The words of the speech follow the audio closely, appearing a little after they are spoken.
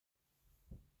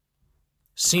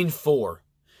Scene 4.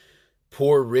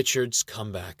 Poor Richard's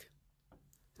comeback.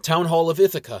 Town Hall of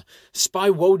Ithaca,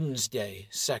 Spy Woden's Day,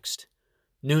 Sext.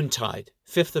 Noontide,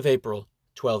 5th of April,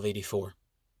 1284.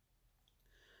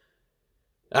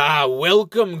 Ah,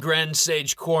 welcome, Grand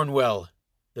Sage Cornwell.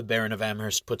 The Baron of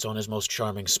Amherst puts on his most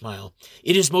charming smile.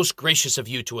 It is most gracious of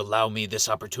you to allow me this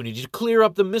opportunity to clear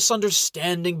up the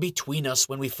misunderstanding between us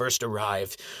when we first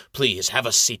arrived. Please, have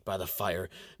a seat by the fire.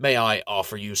 May I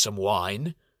offer you some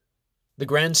wine? The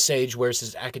Grand Sage wears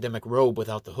his academic robe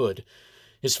without the hood.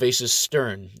 His face is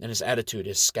stern, and his attitude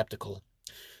is skeptical.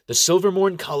 The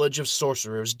Silvermorn College of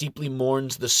Sorcerers deeply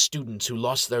mourns the students who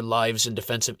lost their lives in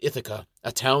defense of Ithaca,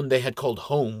 a town they had called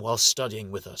home while studying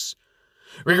with us.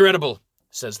 Regrettable,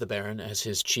 says the Baron, as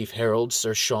his chief herald,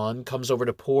 Sir Sean, comes over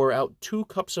to pour out 2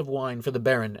 cups of wine for the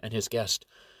Baron and his guest.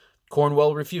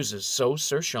 Cornwell refuses, so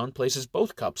Sir Sean places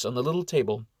both cups on the little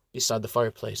table beside the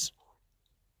fireplace.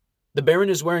 The Baron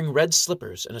is wearing red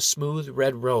slippers and a smooth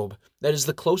red robe that is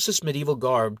the closest medieval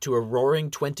garb to a roaring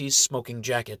 20s smoking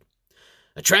jacket.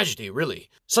 A tragedy, really.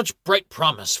 Such bright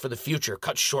promise for the future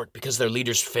cut short because their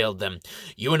leaders failed them.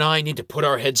 You and I need to put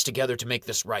our heads together to make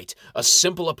this right. A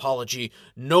simple apology,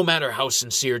 no matter how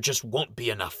sincere, just won't be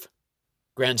enough.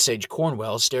 Grand Sage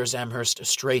Cornwell stares Amherst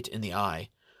straight in the eye.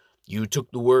 You took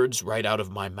the words right out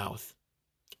of my mouth.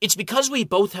 It's because we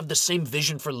both have the same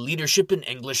vision for leadership in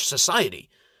English society.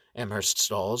 Amherst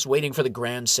stalls, waiting for the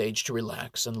Grand Sage to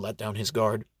relax and let down his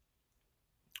guard.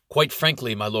 Quite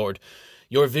frankly, my lord,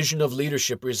 your vision of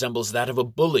leadership resembles that of a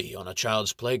bully on a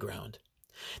child's playground.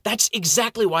 That's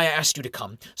exactly why I asked you to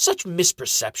come. Such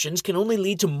misperceptions can only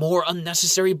lead to more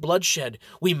unnecessary bloodshed.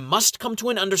 We must come to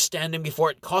an understanding before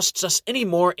it costs us any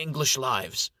more English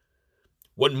lives.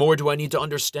 What more do I need to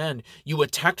understand? You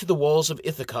attacked the walls of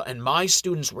Ithaca, and my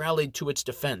students rallied to its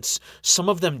defense. Some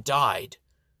of them died.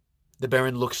 The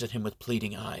Baron looks at him with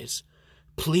pleading eyes.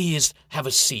 Please have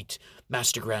a seat,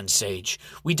 Master Grand Sage.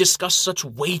 We discuss such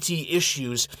weighty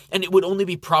issues, and it would only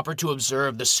be proper to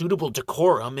observe the suitable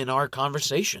decorum in our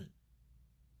conversation.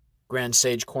 Grand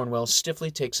Sage Cornwell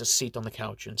stiffly takes a seat on the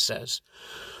couch and says,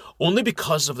 Only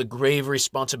because of the grave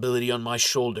responsibility on my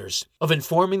shoulders of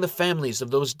informing the families of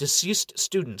those deceased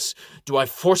students do I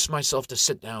force myself to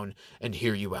sit down and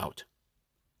hear you out.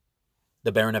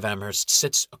 The Baron of Amherst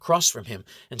sits across from him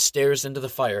and stares into the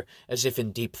fire as if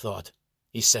in deep thought.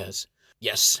 He says,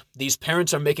 Yes, these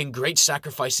parents are making great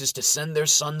sacrifices to send their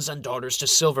sons and daughters to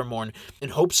Silvermorn in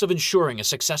hopes of ensuring a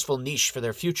successful niche for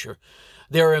their future.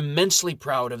 They are immensely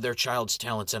proud of their child's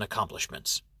talents and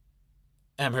accomplishments.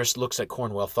 Amherst looks at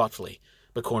Cornwell thoughtfully,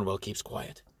 but Cornwell keeps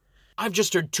quiet. I've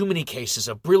just heard too many cases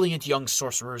of brilliant young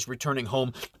sorcerers returning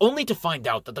home only to find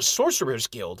out that the Sorcerers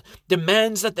Guild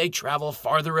demands that they travel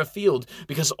farther afield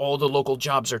because all the local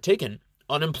jobs are taken.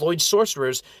 Unemployed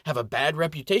sorcerers have a bad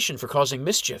reputation for causing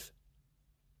mischief.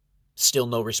 Still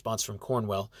no response from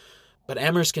Cornwell, but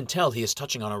Amherst can tell he is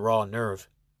touching on a raw nerve.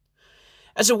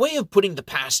 As a way of putting the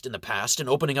past in the past and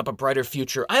opening up a brighter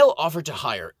future, I'll offer to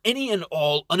hire any and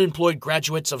all unemployed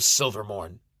graduates of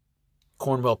Silvermorn.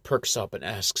 Cornwell perks up and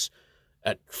asks,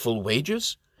 At full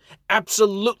wages?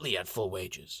 Absolutely at full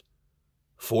wages.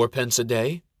 4 pence a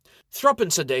day? 3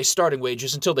 a day starting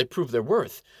wages until they prove their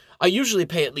worth. I usually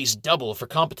pay at least double for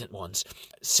competent ones.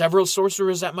 Several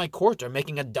sorcerers at my court are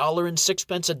making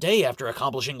 $1.06 a day after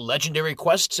accomplishing legendary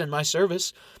quests in my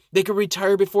service. They could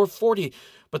retire before 40,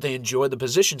 but they enjoy the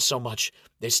position so much,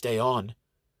 they stay on.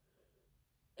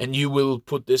 And you will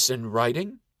put this in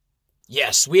writing?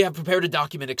 Yes, we have prepared a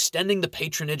document extending the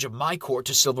patronage of my court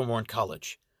to Silvermorn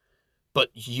College. But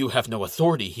you have no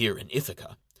authority here in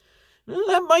Ithaca.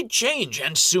 That might change,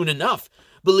 and soon enough.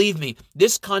 Believe me,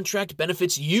 this contract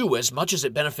benefits you as much as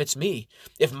it benefits me.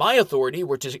 If my authority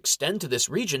were to extend to this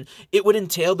region, it would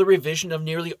entail the revision of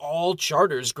nearly all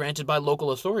charters granted by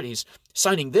local authorities.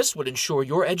 Signing this would ensure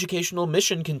your educational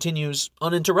mission continues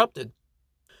uninterrupted.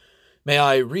 May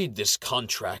I read this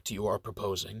contract you are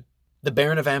proposing? The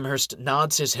Baron of Amherst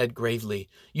nods his head gravely,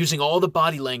 using all the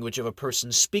body language of a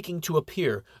person speaking to a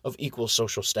peer of equal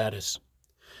social status.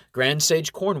 Grand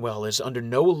Sage Cornwell is under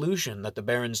no illusion that the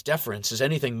Baron's deference is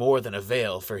anything more than a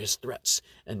veil for his threats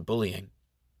and bullying.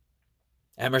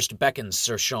 Amherst beckons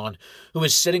Sir Sean, who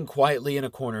is sitting quietly in a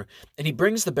corner, and he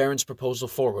brings the Baron's proposal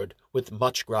forward with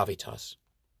much gravitas.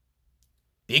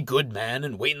 Be a good man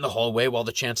and wait in the hallway while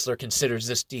the Chancellor considers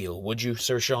this deal, would you,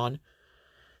 Sir Sean?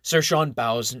 Sir Sean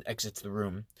bows and exits the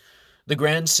room. The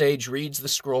Grand Sage reads the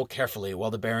scroll carefully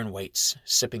while the Baron waits,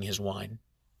 sipping his wine.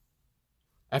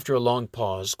 After a long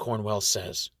pause, Cornwell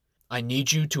says, I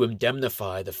need you to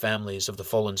indemnify the families of the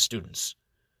fallen students.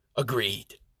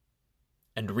 Agreed.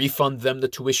 And refund them the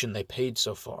tuition they paid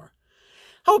so far.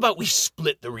 How about we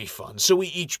split the refund so we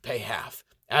each pay half?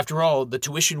 After all, the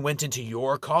tuition went into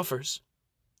your coffers.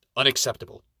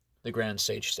 Unacceptable. The Grand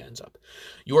Sage stands up.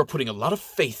 You are putting a lot of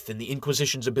faith in the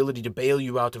Inquisition's ability to bail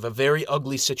you out of a very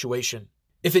ugly situation.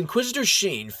 If Inquisitor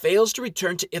Sheen fails to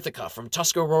return to Ithaca from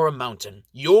Tuscarora Mountain,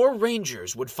 your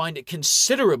rangers would find it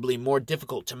considerably more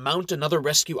difficult to mount another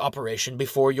rescue operation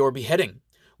before your beheading.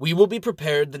 We will be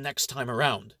prepared the next time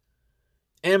around.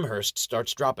 Amherst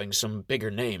starts dropping some bigger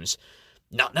names.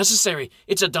 Not necessary.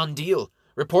 It's a done deal.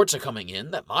 Reports are coming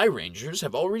in that my rangers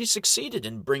have already succeeded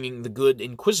in bringing the good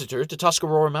Inquisitor to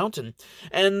Tuscarora Mountain,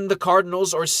 and the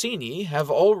Cardinals Orsini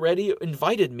have already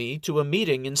invited me to a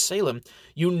meeting in Salem.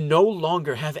 You no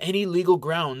longer have any legal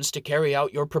grounds to carry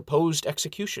out your proposed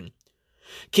execution.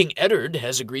 King Eddard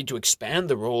has agreed to expand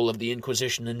the role of the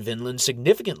Inquisition in Vinland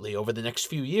significantly over the next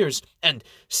few years, and,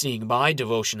 seeing my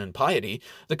devotion and piety,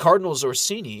 the Cardinals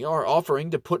Orsini are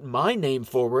offering to put my name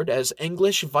forward as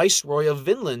English Viceroy of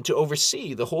Vinland to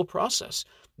oversee the whole process.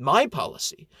 My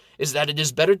policy is that it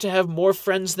is better to have more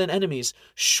friends than enemies.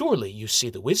 Surely you see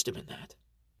the wisdom in that.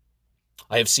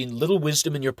 I have seen little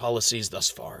wisdom in your policies thus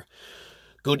far.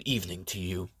 Good evening to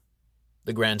you.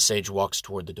 The Grand Sage walks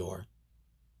toward the door.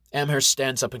 Amherst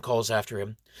stands up and calls after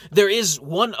him. There is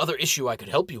one other issue I could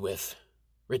help you with.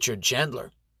 Richard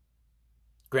Chandler.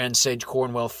 Grand Sage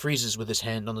Cornwell freezes with his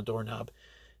hand on the doorknob.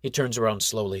 He turns around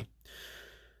slowly.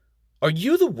 Are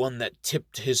you the one that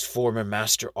tipped his former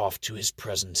master off to his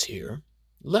presence here?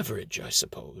 Leverage, I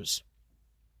suppose.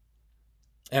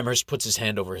 Amherst puts his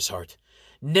hand over his heart.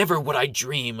 Never would I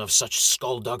dream of such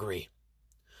skullduggery.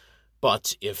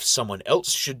 But if someone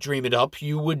else should dream it up,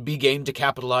 you would be game to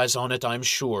capitalize on it, I'm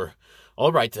sure.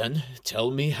 All right, then,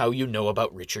 tell me how you know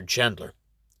about Richard Chandler.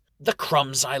 The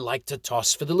crumbs I like to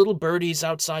toss for the little birdies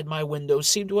outside my window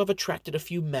seem to have attracted a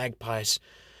few magpies.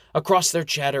 Across their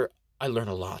chatter, I learn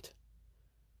a lot.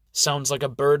 Sounds like a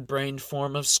bird-brained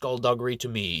form of skullduggery to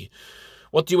me.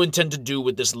 What do you intend to do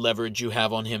with this leverage you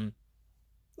have on him?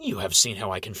 You have seen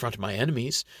how I confront my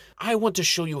enemies. I want to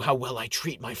show you how well I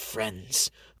treat my friends.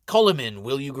 Call him in,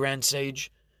 will you, Grand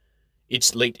Sage?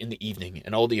 It's late in the evening,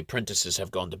 and all the apprentices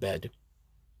have gone to bed.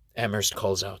 Amherst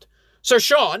calls out, Sir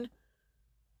Sean!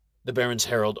 The Baron's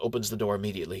herald opens the door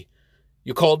immediately.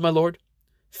 You called, my lord?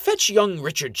 Fetch young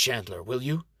Richard Chandler, will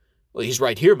you? Well, he's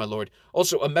right here, my lord.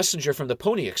 Also, a messenger from the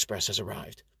Pony Express has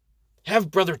arrived.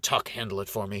 Have Brother Tuck handle it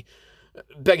for me.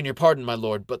 Begging your pardon, my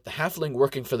lord, but the halfling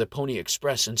working for the Pony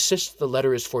Express insists the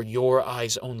letter is for your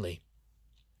eyes only.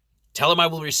 Tell him I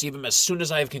will receive him as soon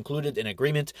as I have concluded an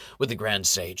agreement with the Grand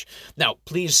Sage. Now,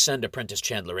 please send Apprentice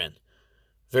Chandler in.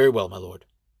 Very well, my lord.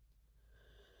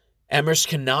 Amherst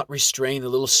cannot restrain the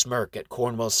little smirk at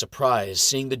Cornwell's surprise,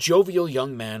 seeing the jovial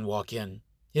young man walk in.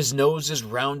 His nose is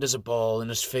round as a ball and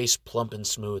his face plump and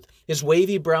smooth. His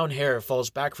wavy brown hair falls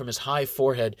back from his high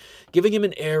forehead, giving him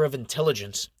an air of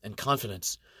intelligence and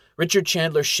confidence. Richard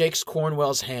Chandler shakes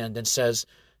Cornwell's hand and says,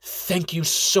 Thank you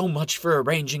so much for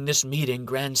arranging this meeting,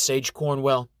 Grand Sage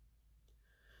Cornwell.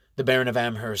 The Baron of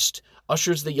Amherst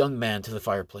ushers the young man to the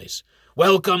fireplace.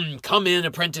 Welcome, come in,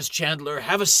 Apprentice Chandler,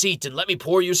 have a seat and let me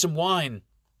pour you some wine.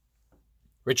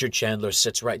 Richard Chandler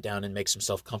sits right down and makes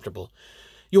himself comfortable.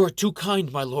 You are too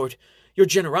kind, my lord. Your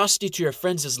generosity to your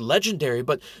friends is legendary,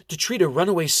 but to treat a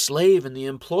runaway slave in the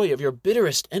employ of your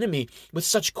bitterest enemy with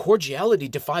such cordiality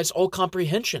defies all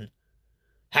comprehension.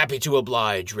 Happy to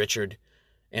oblige, Richard,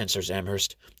 answers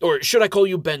Amherst. Or should I call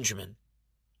you Benjamin?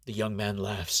 The young man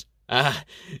laughs. Ah,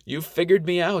 you figured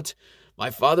me out. My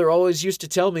father always used to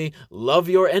tell me, love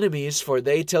your enemies, for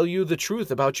they tell you the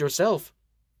truth about yourself.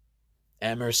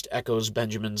 Amherst echoes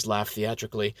Benjamin's laugh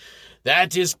theatrically.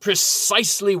 That is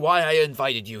precisely why I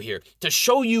invited you here, to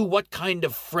show you what kind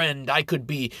of friend I could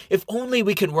be if only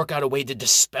we can work out a way to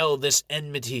dispel this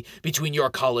enmity between your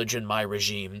college and my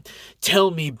regime. Tell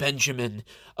me, Benjamin,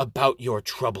 about your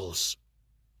troubles.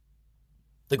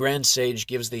 The Grand Sage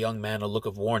gives the young man a look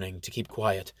of warning to keep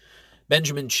quiet.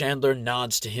 Benjamin Chandler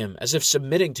nods to him as if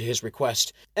submitting to his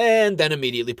request, and then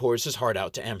immediately pours his heart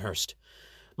out to Amherst.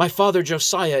 My father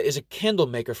Josiah is a candle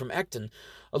maker from Acton,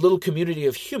 a little community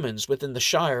of humans within the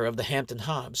shire of the Hampton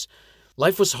Hobbs.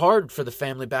 Life was hard for the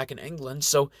family back in England,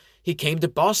 so he came to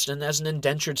Boston as an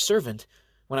indentured servant.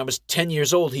 When I was 10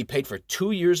 years old, he paid for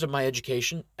 2 years of my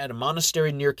education at a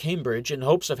monastery near Cambridge in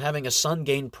hopes of having a son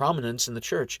gain prominence in the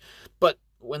church. But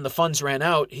when the funds ran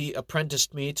out, he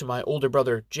apprenticed me to my older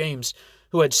brother, James,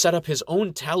 who had set up his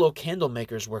own tallow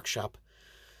candlemaker's workshop.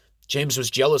 James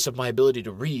was jealous of my ability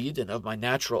to read and of my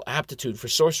natural aptitude for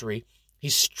sorcery. He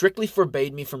strictly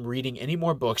forbade me from reading any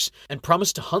more books and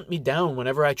promised to hunt me down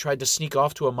whenever I tried to sneak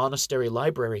off to a monastery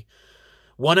library.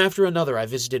 One after another, I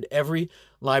visited every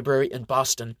library in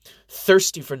Boston,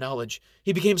 thirsty for knowledge.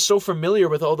 He became so familiar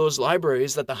with all those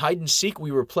libraries that the hide-and-seek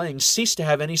we were playing ceased to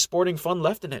have any sporting fun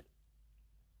left in it.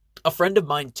 A friend of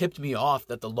mine tipped me off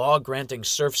that the law granting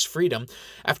serfs freedom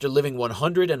after living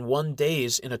 101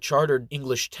 days in a chartered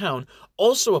English town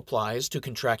also applies to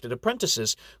contracted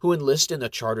apprentices who enlist in a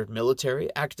chartered military,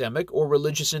 academic, or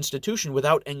religious institution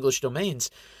without English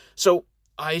domains. So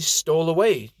I stole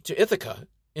away to Ithaca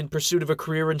in pursuit of a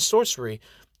career in sorcery,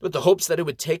 with the hopes that it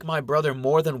would take my brother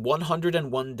more than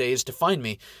 101 days to find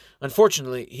me.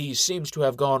 Unfortunately, he seems to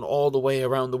have gone all the way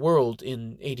around the world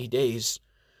in 80 days.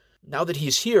 Now that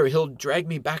he's here, he'll drag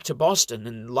me back to Boston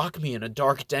and lock me in a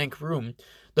dark, dank room.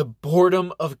 The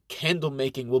boredom of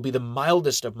candle-making will be the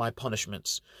mildest of my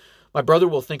punishments. My brother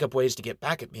will think up ways to get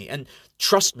back at me, and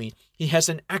trust me, he has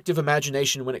an active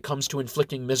imagination when it comes to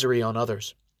inflicting misery on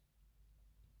others.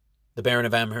 The Baron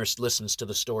of Amherst listens to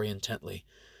the story intently.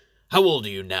 How old are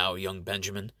you now, young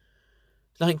Benjamin?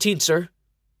 19, sir.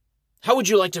 How would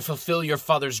you like to fulfill your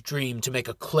father's dream to make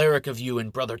a cleric of you in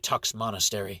Brother Tuck's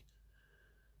monastery?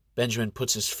 Benjamin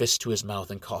puts his fist to his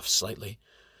mouth and coughs slightly.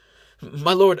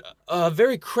 My lord, a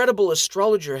very credible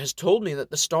astrologer has told me that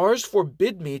the stars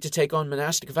forbid me to take on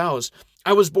monastic vows.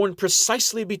 I was born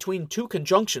precisely between two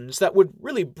conjunctions that would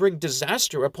really bring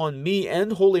disaster upon me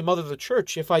and Holy Mother the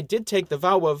Church if I did take the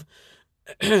vow of...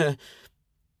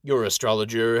 Your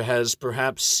astrologer has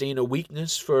perhaps seen a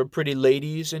weakness for pretty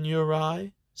ladies in your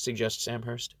eye, suggests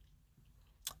Amherst.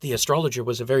 The astrologer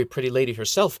was a very pretty lady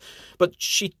herself, but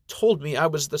she told me I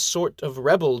was the sort of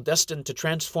rebel destined to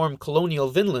transform colonial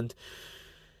Vinland.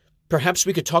 Perhaps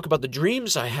we could talk about the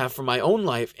dreams I have for my own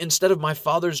life instead of my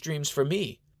father's dreams for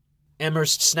me.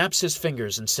 Amherst snaps his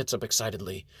fingers and sits up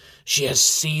excitedly. She has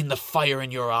seen the fire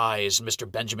in your eyes,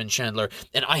 Mr. Benjamin Chandler,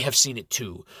 and I have seen it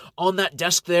too. On that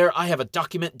desk there, I have a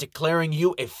document declaring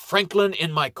you a Franklin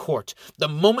in my court. The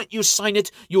moment you sign it,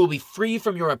 you will be free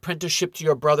from your apprenticeship to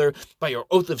your brother by your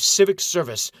oath of civic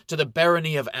service to the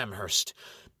barony of Amherst.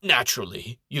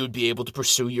 Naturally, you'd be able to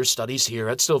pursue your studies here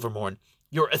at Silvermorn.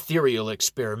 Your ethereal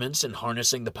experiments in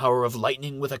harnessing the power of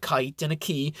lightning with a kite and a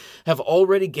key have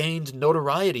already gained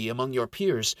notoriety among your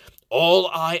peers. All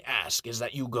I ask is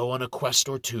that you go on a quest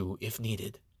or two if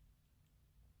needed.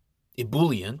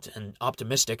 Ebullient and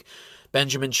optimistic,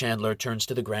 Benjamin Chandler turns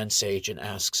to the Grand Sage and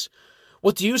asks,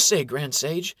 What do you say, Grand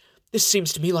Sage? This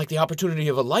seems to me like the opportunity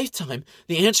of a lifetime,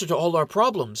 the answer to all our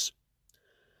problems.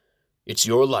 It's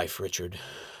your life, Richard.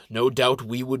 No doubt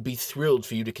we would be thrilled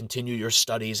for you to continue your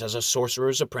studies as a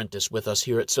sorcerer's apprentice with us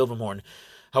here at Silvermorn.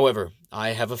 However,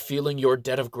 I have a feeling your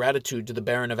debt of gratitude to the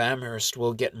Baron of Amherst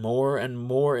will get more and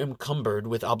more encumbered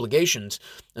with obligations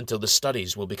until the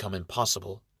studies will become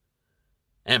impossible.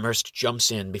 Amherst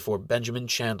jumps in before Benjamin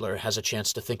Chandler has a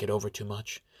chance to think it over too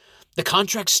much. The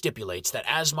contract stipulates that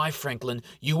as my Franklin,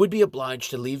 you would be obliged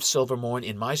to leave Silvermorn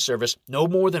in my service no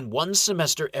more than 1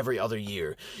 semester every other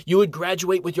year. You would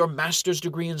graduate with your master's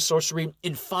degree in sorcery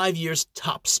in 5 years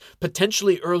tops,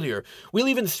 potentially earlier. We'll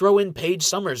even throw in paid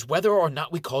summers, whether or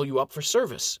not we call you up for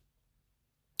service.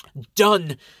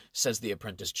 Done, says the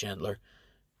apprentice Chandler,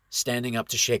 standing up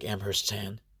to shake Amherst's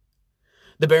hand.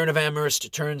 The Baron of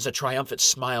Amherst turns a triumphant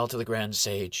smile to the Grand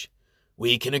Sage.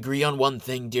 We can agree on one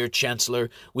thing, dear Chancellor.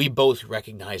 We both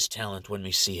recognize talent when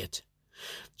we see it.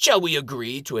 Shall we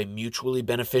agree to a mutually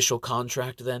beneficial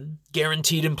contract, then?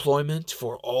 Guaranteed employment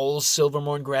for all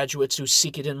Silvermorn graduates who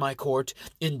seek it in my court,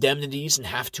 indemnities and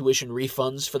half-tuition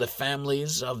refunds for the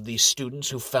families of the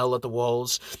students who fell at the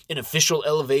walls, an official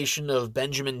elevation of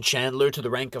Benjamin Chandler to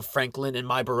the rank of Franklin in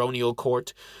my baronial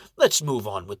court. Let's move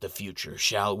on with the future,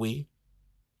 shall we?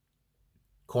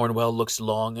 Cornwell looks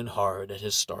long and hard at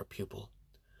his star pupil.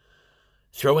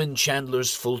 Throw in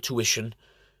Chandler's full tuition,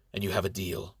 and you have a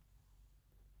deal.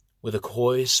 With a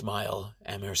coy smile,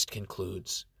 Amherst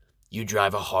concludes, You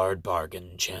drive a hard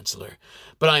bargain, Chancellor,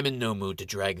 but I'm in no mood to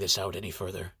drag this out any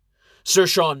further. Sir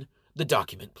Sean, the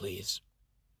document, please.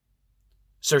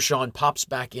 Sir Sean pops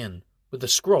back in, with a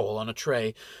scroll on a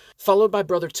tray, followed by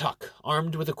Brother Tuck,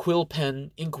 armed with a quill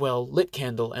pen, inkwell, lit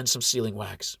candle, and some sealing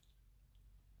wax.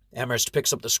 Amherst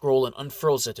picks up the scroll and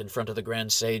unfurls it in front of the Grand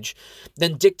Sage,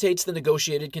 then dictates the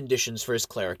negotiated conditions for his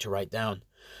cleric to write down.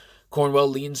 Cornwell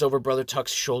leans over Brother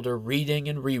Tuck's shoulder, reading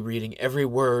and rereading every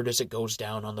word as it goes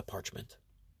down on the parchment.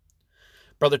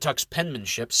 Brother Tuck's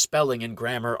penmanship, spelling, and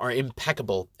grammar are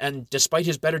impeccable, and despite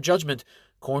his better judgment,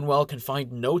 Cornwell can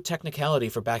find no technicality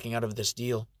for backing out of this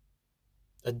deal.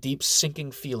 A deep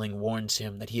sinking feeling warns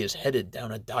him that he is headed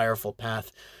down a direful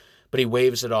path, but he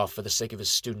waves it off for the sake of his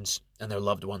students and their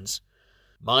loved ones.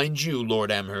 Mind you,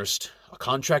 Lord Amherst, a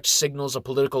contract signals a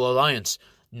political alliance.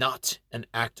 not an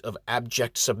act of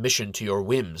abject submission to your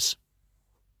whims.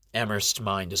 Amherst's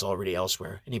mind is already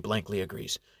elsewhere, and he blankly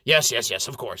agrees. Yes,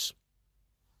 of course.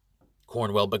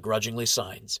 Cornwell begrudgingly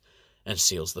signs and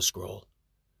seals the scroll.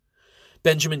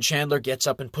 Benjamin Chandler gets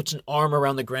up and puts an arm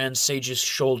around the Grand Sage's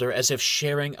shoulder as if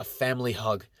sharing a family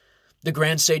hug. The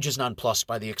Grand Sage is nonplussed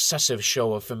by the excessive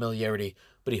show of familiarity,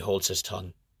 but he holds his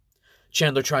tongue.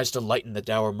 Chandler tries to lighten the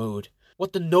dour mood.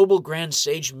 What the noble Grand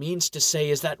Sage means to say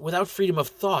is that without freedom of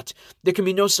thought, there can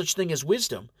be no such thing as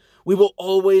wisdom. We will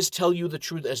always tell you the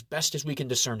truth as best as we can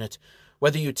discern it.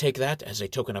 Whether you take that as a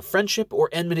token of friendship or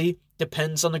enmity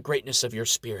depends on the greatness of your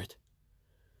spirit.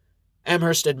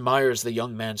 Amherst admires the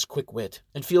young man's quick wit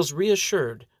and feels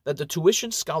reassured that the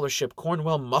tuition scholarship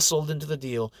Cornwell muscled into the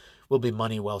deal will be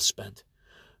money well spent.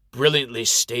 Brilliantly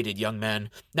stated, young man.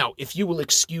 Now, if you will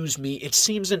excuse me, it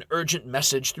seems an urgent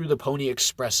message through the Pony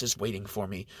Express is waiting for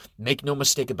me. Make no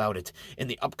mistake about it. In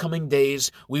the upcoming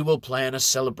days, we will plan a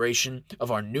celebration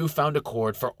of our newfound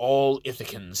accord for all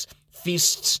Ithacans.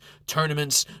 Feasts,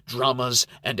 tournaments, dramas,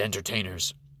 and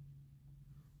entertainers.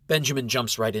 Benjamin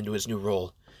jumps right into his new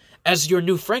role. As your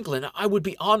new Franklin, I would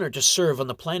be honored to serve on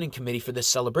the planning committee for this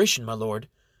celebration, my lord.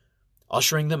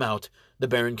 Ushering them out, the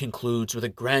Baron concludes with a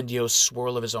grandiose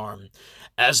swirl of his arm.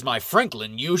 As my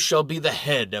Franklin, you shall be the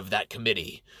head of that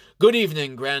committee. Good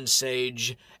evening, Grand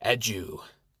Sage. Adieu.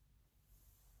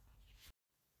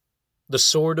 The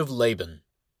Sword of Laban.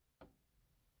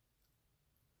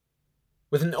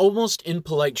 With an almost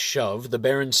impolite shove, the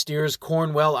Baron steers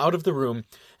Cornwell out of the room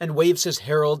and waves his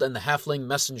herald and the halfling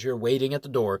messenger waiting at the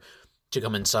door to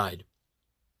come inside.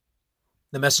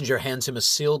 The messenger hands him a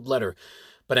sealed letter,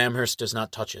 but Amherst does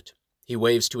not touch it. He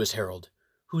waves to his herald.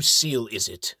 Whose seal is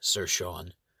it, Sir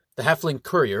Sean? The halfling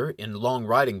courier, in long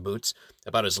riding boots,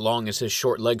 about as long as his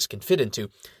short legs can fit into,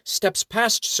 steps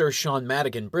past Sir Sean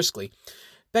Madigan briskly.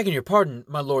 Begging your pardon,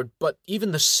 my lord, but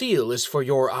even the seal is for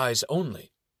your eyes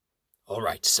only. All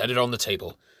right, set it on the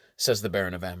table, says the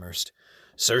Baron of Amherst.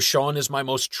 Sir Sean is my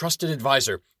most trusted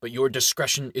adviser, but your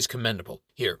discretion is commendable.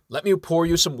 Here, let me pour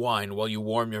you some wine while you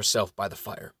warm yourself by the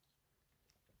fire.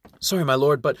 Sorry, my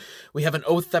lord, but we have an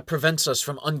oath that prevents us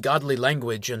from ungodly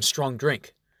language and strong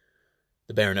drink.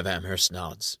 The Baron of Amherst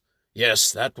nods.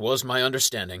 Yes, that was my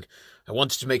understanding. I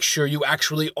wanted to make sure you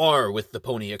actually are with the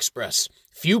Pony Express.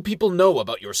 Few people know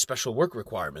about your special work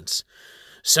requirements.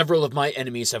 Several of my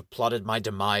enemies have plotted my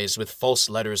demise with false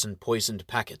letters and poisoned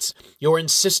packets. Your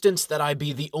insistence that I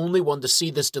be the only one to see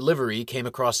this delivery came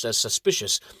across as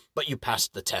suspicious, but you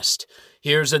passed the test.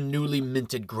 Here's a newly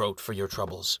minted groat for your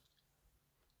troubles.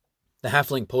 The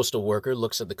halfling postal worker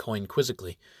looks at the coin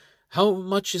quizzically. How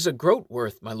much is a groat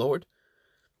worth, my lord?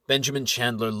 Benjamin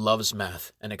Chandler loves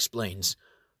math and explains.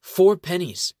 4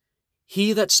 pennies.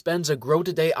 He that spends a groat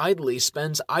a day idly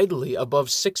spends idly above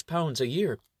 £6 a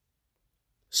year.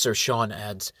 Sir Sean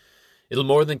adds, It'll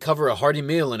more than cover a hearty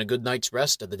meal and a good night's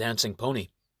rest at the Dancing Pony.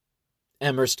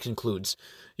 Amherst concludes.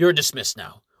 You're dismissed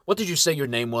now. What did you say your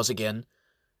name was again?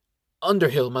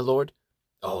 Underhill, my lord.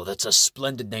 Oh, that's a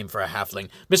splendid name for a halfling.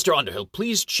 Mr. Underhill,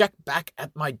 please check back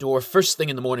at my door first thing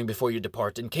in the morning before you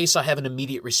depart, in case I have an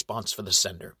immediate response for the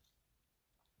sender.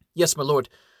 Yes, my lord.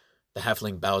 The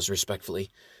halfling bows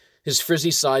respectfully. His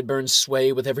frizzy sideburns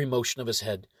sway with every motion of his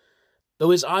head.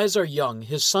 Though his eyes are young,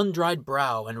 his sun-dried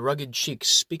brow and rugged cheeks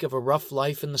speak of a rough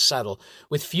life in the saddle,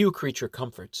 with few creature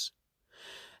comforts.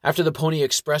 After the Pony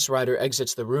Express rider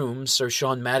exits the room, Sir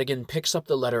Sean Madigan picks up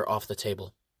the letter off the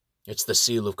table. It's the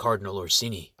seal of Cardinal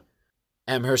Orsini.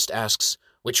 Amherst asks,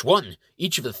 Which one?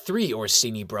 Each of the 3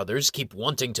 Orsini brothers keep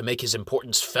wanting to make his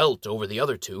importance felt over the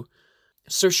other 2.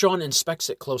 Sir Sean inspects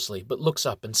it closely, but looks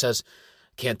up and says,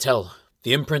 Can't tell.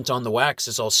 The imprint on the wax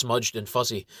is all smudged and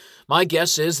fuzzy. My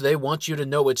guess is they want you to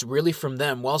know it's really from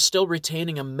them while still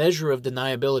retaining a measure of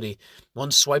deniability. One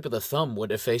swipe of the thumb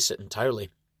would efface it entirely.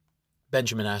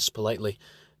 Benjamin asks politely,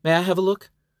 May I have a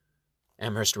look?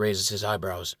 Amherst raises his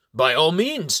eyebrows. By all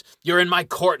means! You're in my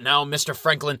court now, Mr.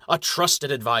 Franklin, a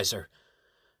trusted adviser.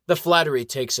 The flattery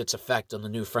takes its effect on the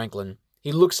new Franklin.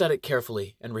 He looks at it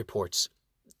carefully and reports.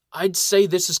 I'd say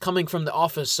this is coming from the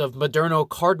office of Maderno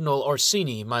Cardinal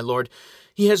Orsini, my lord.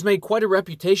 He has made quite a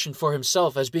reputation for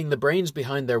himself as being the brains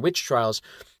behind their witch trials.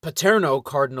 Paterno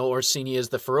Cardinal Orsini is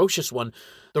the ferocious one,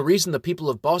 the reason the people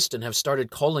of Boston have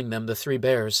started calling them the 3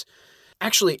 Bears.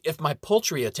 Actually, if my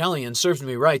paltry Italian serves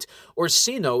me right,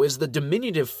 Orsino is the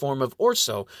diminutive form of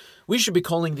Orso. We should be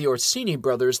calling the Orsini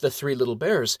brothers the 3 Little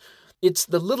Bears. It's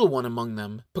the little one among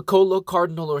them, Piccolo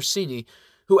Cardinal Orsini,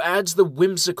 who adds the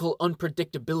whimsical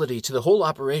unpredictability to the whole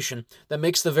operation that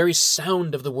makes the very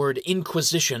sound of the word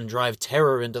Inquisition drive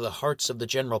terror into the hearts of the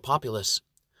general populace.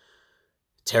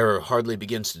 Terror hardly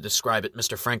begins to describe it,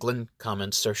 Mr. Franklin,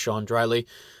 comments Sir Sean dryly.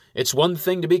 It's one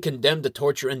thing to be condemned to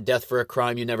torture and death for a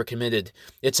crime you never committed.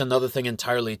 It's another thing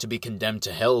entirely to be condemned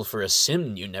to hell for a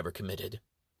sin you never committed.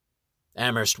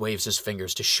 Amherst waves his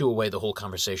fingers to shoo away the whole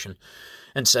conversation,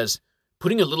 and says,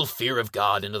 "Putting a little fear of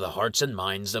God into the hearts and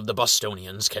minds of the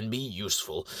Bostonians can be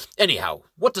useful. Anyhow,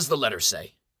 what does the letter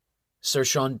say?" Sir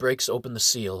Sean breaks open the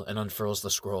seal and unfurls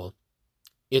the scroll.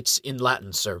 "It's in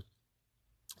Latin, sir."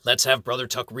 "Let's have Brother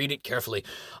Tuck read it carefully.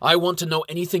 I want to know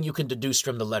anything you can deduce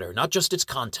from the letter, not just its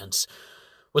contents.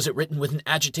 Was it written with an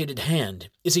agitated hand?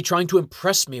 Is he trying to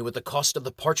impress me with the cost of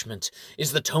the parchment?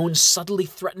 Is the tone subtly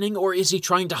threatening, or is he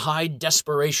trying to hide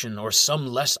desperation or some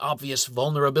less obvious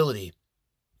vulnerability?"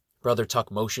 Brother Tuck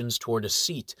motions toward a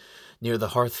seat near the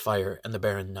hearth fire, and the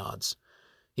Baron nods.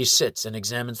 He sits and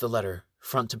examines the letter,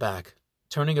 front to back,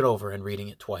 turning it over and reading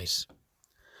it twice.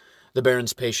 The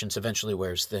Baron's patience eventually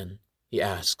wears thin. He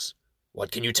asks,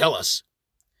 "What can you tell us?"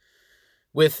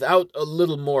 "Without a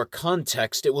little more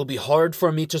context, it will be hard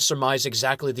for me to surmise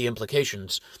exactly the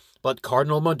implications, but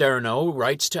Cardinal Moderno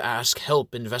writes to ask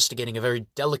help investigating a very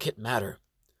delicate matter."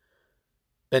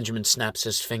 Benjamin snaps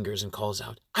his fingers and calls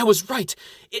out, "I was right!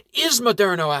 It is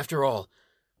Moderno, after all!"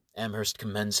 Amherst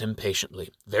commends him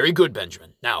patiently. "Very good,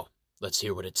 Benjamin. Now, let's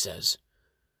hear what it says."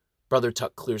 Brother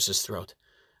Tuck clears his throat.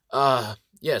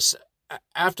 Yes,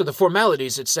 after the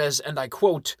formalities it says, and I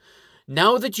quote,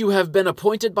 "Now that you have been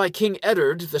appointed by King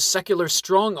Eddard, the secular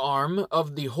strong-arm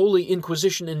of the Holy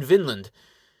Inquisition in Vinland."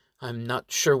 I'm not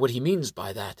sure what he means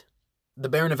by that. The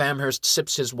Baron of Amherst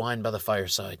sips his wine by the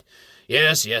fireside.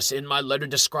 Yes, in my letter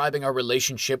describing our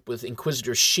relationship with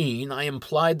Inquisitor Sheen, I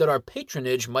implied that our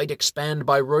patronage might expand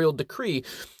by royal decree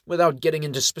without getting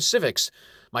into specifics.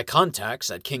 My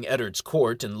contacts at King Eddard's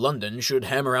court in London should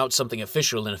hammer out something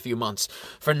official in a few months.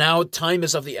 For now, time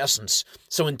is of the essence,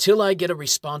 so until I get a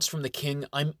response from the king,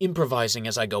 I'm improvising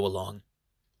as I go along."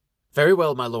 "Very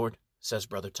well, my lord," says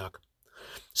Brother Tuck.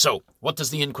 "So, what does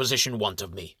the Inquisition want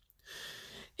of me?"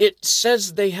 "It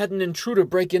says they had an intruder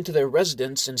break into their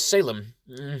residence in Salem.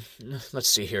 Let's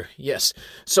see here. Yes.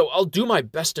 So I'll do my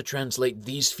best to translate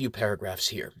these few paragraphs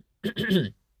here.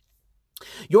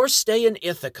 Your stay in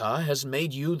Ithaca has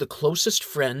made you the closest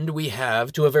friend we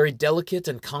have to a very delicate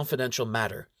and confidential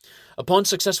matter. Upon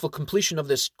successful completion of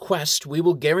this quest, we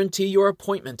will guarantee your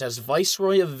appointment as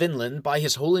Viceroy of Vinland by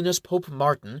His Holiness Pope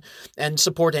Martin, and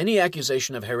support any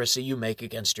accusation of heresy you make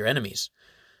against your enemies.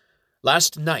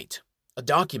 Last night, a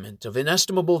document of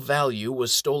inestimable value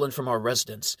was stolen from our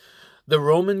residence. The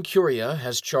Roman Curia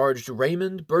has charged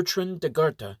Raymond Bertrand de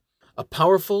Goethe, a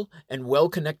powerful and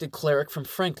well-connected cleric from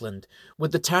Frankland,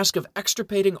 with the task of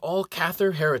extirpating all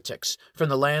Cathar heretics from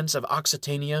the lands of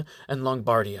Occitania and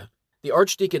Lombardia. The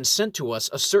Archdeacon sent to us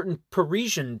a certain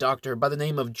Parisian doctor by the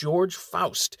name of George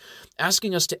Faust,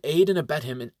 asking us to aid and abet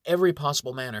him in every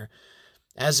possible manner.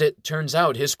 As it turns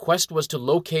out, his quest was to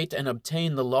locate and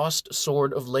obtain the lost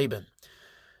sword of Laban.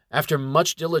 After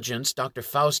much diligence, Dr.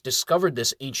 Faust discovered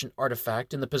this ancient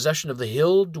artifact in the possession of the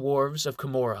hill dwarves of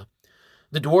Camorra.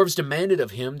 The dwarves demanded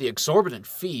of him the exorbitant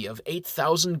fee of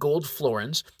 8,000 gold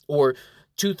florins, or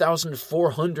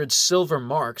 2,400 silver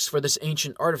marks, for this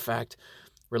ancient artifact.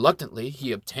 Reluctantly,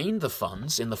 he obtained the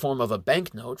funds in the form of a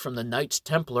banknote from the Knights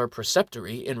Templar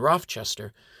Preceptory in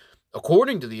Rochester.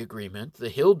 According to the agreement, the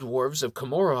hill dwarves of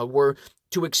Camorra were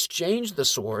to exchange the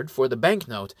sword for the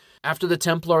banknote after the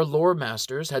Templar lore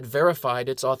masters had verified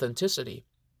its authenticity.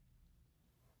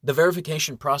 The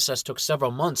verification process took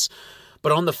several months,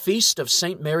 but on the feast of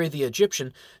St. Mary the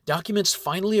Egyptian, documents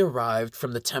finally arrived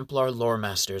from the Templar lore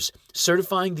masters,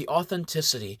 certifying the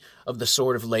authenticity of the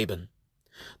sword of Laban.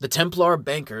 The Templar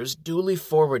bankers duly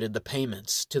forwarded the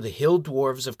payments to the hill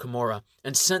dwarves of Camorra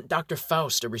and sent Dr.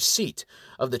 Faust a receipt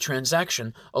of the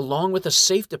transaction along with a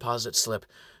safe deposit slip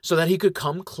so that he could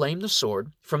come claim the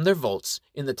sword from their vaults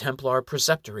in the Templar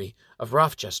Preceptory of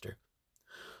Rochester.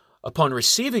 Upon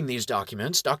receiving these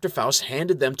documents, Dr. Faust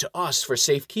handed them to us for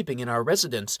safekeeping in our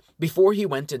residence before he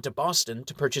went into Boston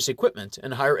to purchase equipment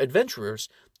and hire adventurers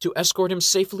to escort him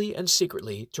safely and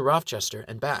secretly to Rochester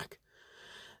and back.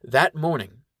 That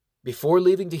morning, before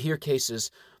leaving to hear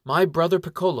cases, my brother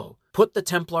Piccolo put the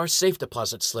Templar safe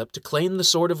deposit slip to claim the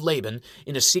sword of Laban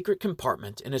in a secret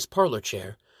compartment in his parlor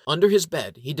chair. Under his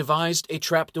bed, he devised a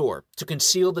trapdoor to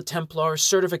conceal the Templar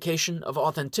certification of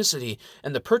authenticity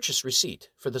and the purchase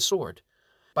receipt for the sword.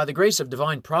 By the grace of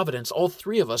divine providence, all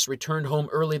three of us returned home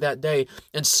early that day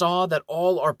and saw that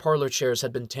all our parlor chairs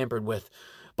had been tampered with,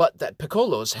 but that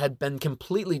Piccolo's had been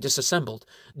completely disassembled.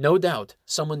 No doubt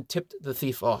someone tipped the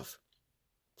thief off.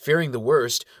 Fearing the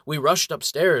worst, we rushed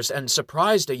upstairs and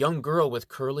surprised a young girl with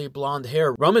curly blonde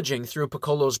hair rummaging through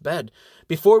Piccolo's bed.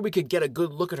 Before we could get a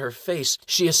good look at her face,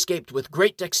 she escaped with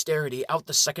great dexterity out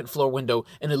the second-floor window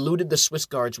and eluded the Swiss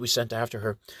guards we sent after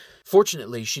her.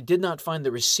 Fortunately, she did not find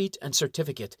the receipt and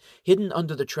certificate hidden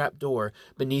under the trap door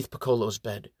beneath Piccolo's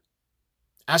bed.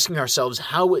 Asking ourselves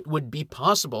how it would be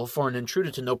possible for an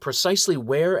intruder to know precisely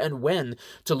where and when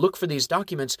to look for these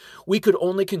documents, we could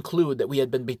only conclude that we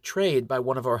had been betrayed by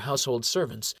one of our household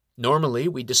servants. Normally,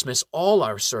 we dismiss all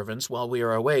our servants while we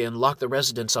are away and lock the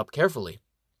residence up carefully.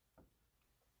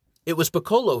 It was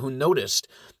Piccolo who noticed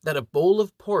that a bowl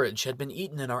of porridge had been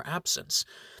eaten in our absence.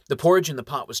 The porridge in the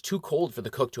pot was too cold for the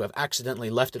cook to have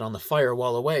accidentally left it on the fire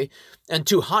while away, and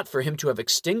too hot for him to have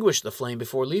extinguished the flame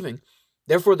before leaving.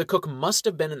 Therefore, the cook must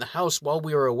have been in the house while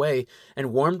we were away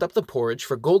and warmed up the porridge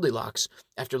for Goldilocks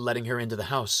after letting her into the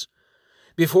house.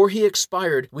 Before he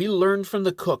expired, we learned from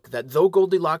the cook that though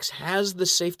Goldilocks has the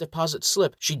safe deposit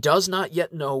slip, she does not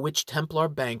yet know which Templar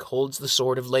bank holds the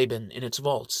sword of Laban in its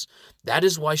vaults. That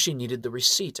is why she needed the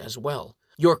receipt as well.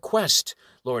 Your quest,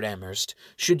 Lord Amherst,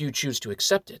 should you choose to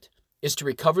accept it, is to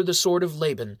recover the sword of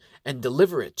Laban and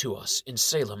deliver it to us in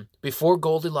Salem before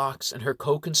Goldilocks and her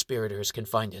co-conspirators can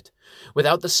find it.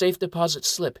 Without the safe deposit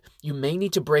slip, you may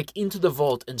need to break into the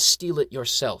vault and steal it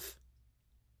yourself.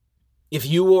 If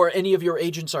you or any of your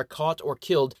agents are caught or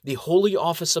killed, the Holy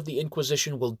Office of the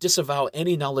Inquisition will disavow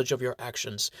any knowledge of your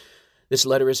actions. This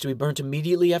letter is to be burnt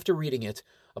immediately after reading it,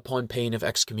 upon pain of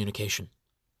excommunication.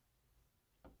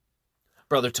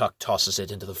 Brother Tuck tosses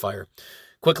it into the fire.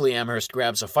 Quickly, Amherst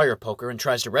grabs a fire poker and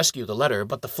tries to rescue the letter,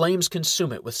 but the flames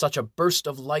consume it with such a burst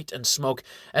of light and smoke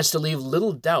as to leave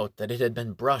little doubt that it had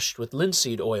been brushed with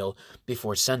linseed oil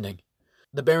before sending.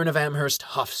 The Baron of Amherst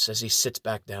huffs as he sits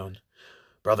back down.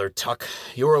 Brother Tuck,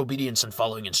 your obedience in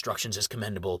following instructions is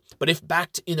commendable, but if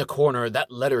backed in a corner,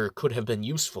 that letter could have been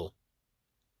useful.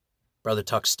 Brother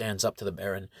Tuck stands up to the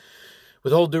Baron.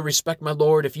 With all due respect, my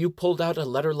lord, if you pulled out a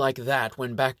letter like that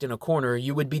when backed in a corner,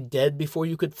 you would be dead before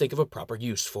you could think of a proper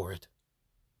use for it.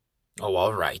 Oh,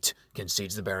 all right,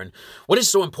 concedes the Baron. What is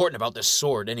so important about this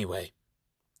sword, anyway?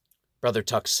 Brother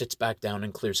Tuck sits back down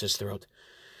and clears his throat.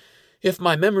 If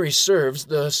my memory serves,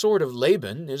 the sword of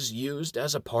Laban is used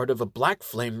as a part of a black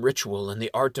flame ritual in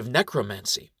the art of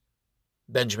necromancy.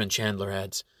 Benjamin Chandler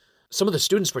adds, Some of the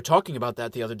students were talking about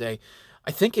that the other day.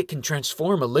 I think it can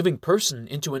transform a living person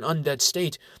into an undead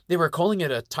state. They were calling it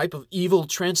a type of evil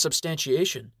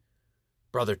transubstantiation.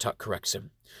 Brother Tuck corrects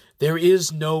him. There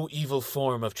is no evil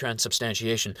form of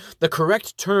transubstantiation. The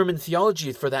correct term in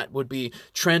theology for that would be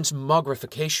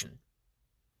transmogrification.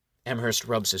 Amherst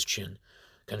rubs his chin.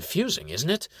 Confusing, isn't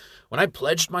it? When I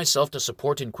pledged myself to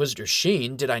support Inquisitor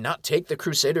Sheen, did I not take the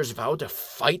Crusaders' vow to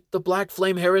fight the Black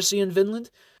Flame heresy in Vinland?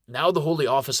 Now the Holy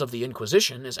Office of the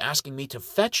Inquisition is asking me to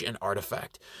fetch an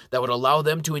artifact that would allow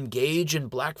them to engage in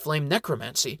Black Flame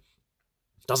necromancy.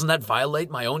 Doesn't that violate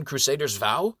my own Crusader's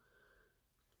vow?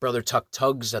 Brother Tuck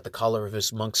tugs at the collar of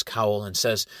his monk's cowl and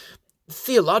says,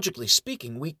 Theologically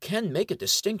speaking, we can make a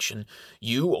distinction.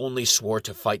 You only swore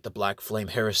to fight the Black Flame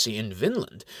heresy in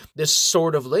Vinland. This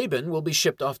sword of Laban will be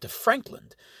shipped off to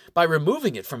Frankland. By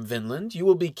removing it from Vinland, you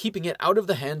will be keeping it out of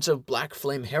the hands of Black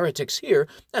Flame heretics here,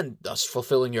 and thus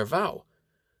fulfilling your vow.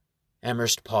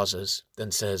 Amherst pauses,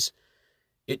 then says,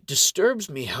 It disturbs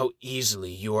me how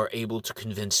easily you are able to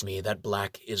convince me that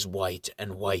black is white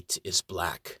and white is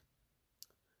black.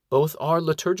 Both are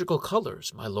liturgical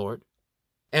colors, my lord.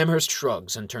 Amherst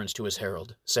shrugs and turns to his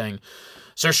herald, saying,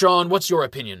 Sir Sean, what's your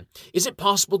opinion? Is it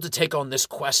possible to take on this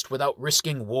quest without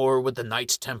risking war with the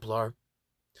Knights Templar?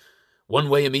 One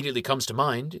way immediately comes to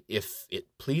mind, if it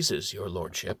pleases your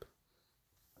lordship.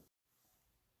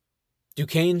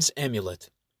 Duquesne's Amulet.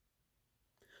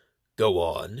 Go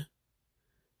on.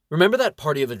 Remember that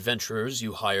party of adventurers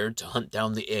you hired to hunt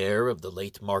down the heir of the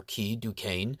late Marquis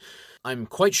Duquesne? I'm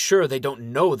quite sure they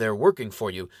don't know they're working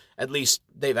for you. At least,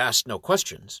 they've asked no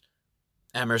questions.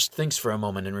 Amherst thinks for a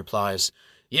moment and replies,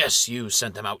 Yes, you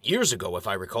sent them out years ago, if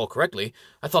I recall correctly.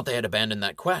 I thought they had abandoned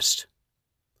that quest.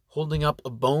 Holding up a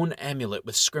bone amulet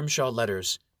with scrimshaw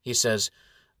letters, he says,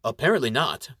 Apparently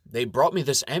not. They brought me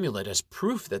this amulet as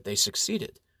proof that they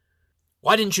succeeded.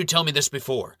 Why didn't you tell me this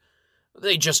before?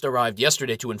 They just arrived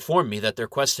yesterday to inform me that their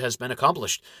quest has been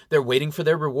accomplished. They're waiting for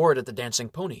their reward at the Dancing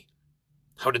Pony.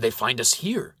 How did they find us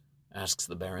here? Asks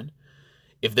the Baron.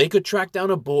 If they could track down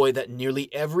a boy that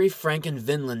nearly every Frank in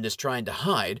Vinland is trying to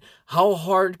hide, how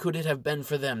hard could it have been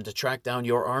for them to track down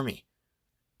your army?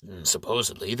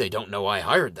 Supposedly, they don't know I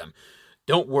hired them.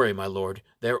 Don't worry, my lord.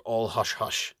 They're all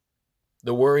hush-hush.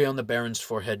 The worry on the Baron's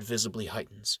forehead visibly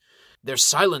heightens. Their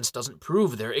silence doesn't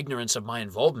prove their ignorance of my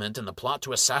involvement in the plot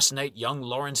to assassinate young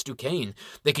Lawrence Duquesne.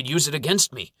 They could use it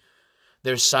against me.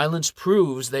 Their silence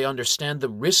proves they understand the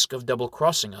risk of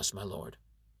double-crossing us, my lord.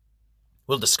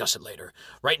 We'll discuss it later.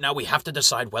 Right now we have to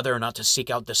decide whether or not to seek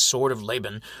out this Sword of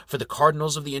Laban for the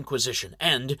cardinals of the Inquisition,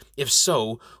 and, if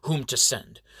so, whom to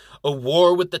send. A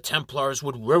war with the Templars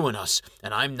would ruin us,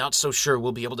 and I'm not so sure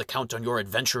we'll be able to count on your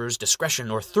adventurers'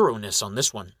 discretion or thoroughness on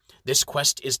this one. This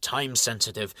quest is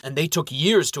time-sensitive, and they took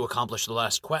years to accomplish the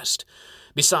last quest.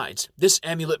 Besides, this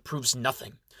amulet proves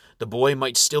nothing. The boy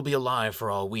might still be alive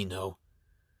for all we know.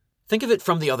 Think of it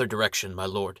from the other direction, my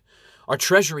lord. Our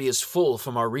treasury is full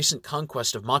from our recent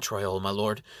conquest of Montreal, my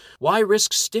lord. Why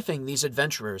risk stiffing these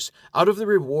adventurers out of the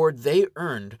reward they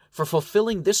earned for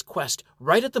fulfilling this quest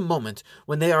right at the moment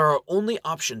when they are our only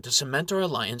option to cement our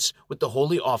alliance with the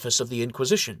Holy Office of the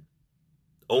Inquisition?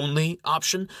 Only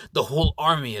option? The whole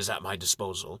army is at my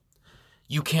disposal.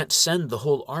 You can't send the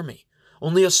whole army.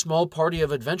 Only a small party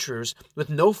of adventurers with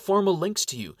no formal links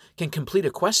to you can complete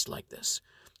a quest like this.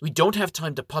 We don't have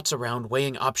time to putz around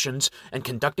weighing options and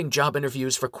conducting job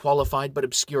interviews for qualified but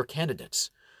obscure candidates.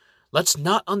 Let's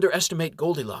not underestimate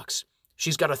Goldilocks.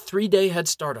 She's got a 3-day head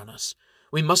start on us.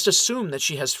 We must assume that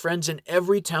she has friends in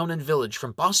every town and village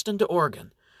from Boston to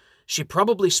Oregon. She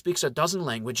probably speaks a dozen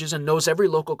languages and knows every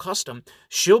local custom.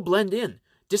 She'll blend in,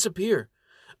 disappear.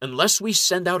 Unless we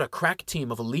send out a crack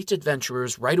team of elite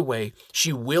adventurers right away,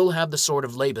 she will have the Sword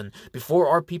of Laban before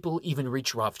our people even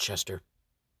reach Rochester.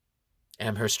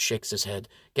 Amherst shakes his head,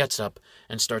 gets up,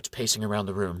 and starts pacing around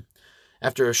the room.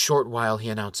 After a short while, he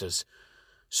announces,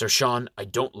 Sir Sean, I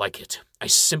don't like it. I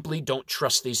simply don't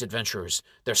trust these adventurers.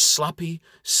 They're sloppy,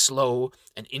 slow,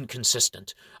 and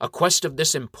inconsistent. A quest of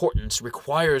this importance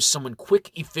requires someone quick,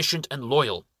 efficient, and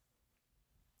loyal.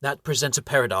 That presents a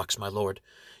paradox, my lord.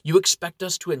 You expect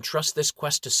us to entrust this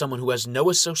quest to someone who has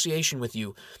no association with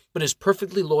you, but is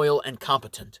perfectly loyal and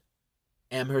competent.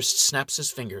 Amherst snaps his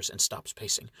fingers and stops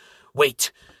pacing.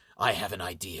 Wait, I have an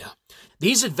idea.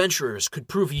 These adventurers could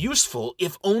prove useful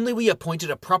if only we appointed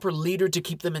a proper leader to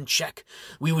keep them in check.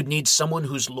 We would need someone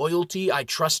whose loyalty I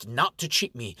trust not to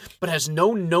cheat me, but has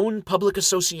no known public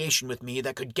association with me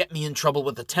that could get me in trouble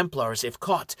with the Templars if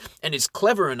caught, and is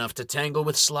clever enough to tangle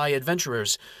with sly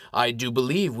adventurers. I do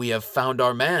believe we have found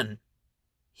our man.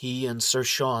 He and Sir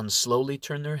Sean slowly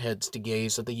turn their heads to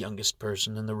gaze at the youngest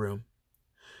person in the room.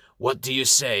 What do you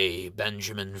say,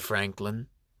 Benjamin Franklin?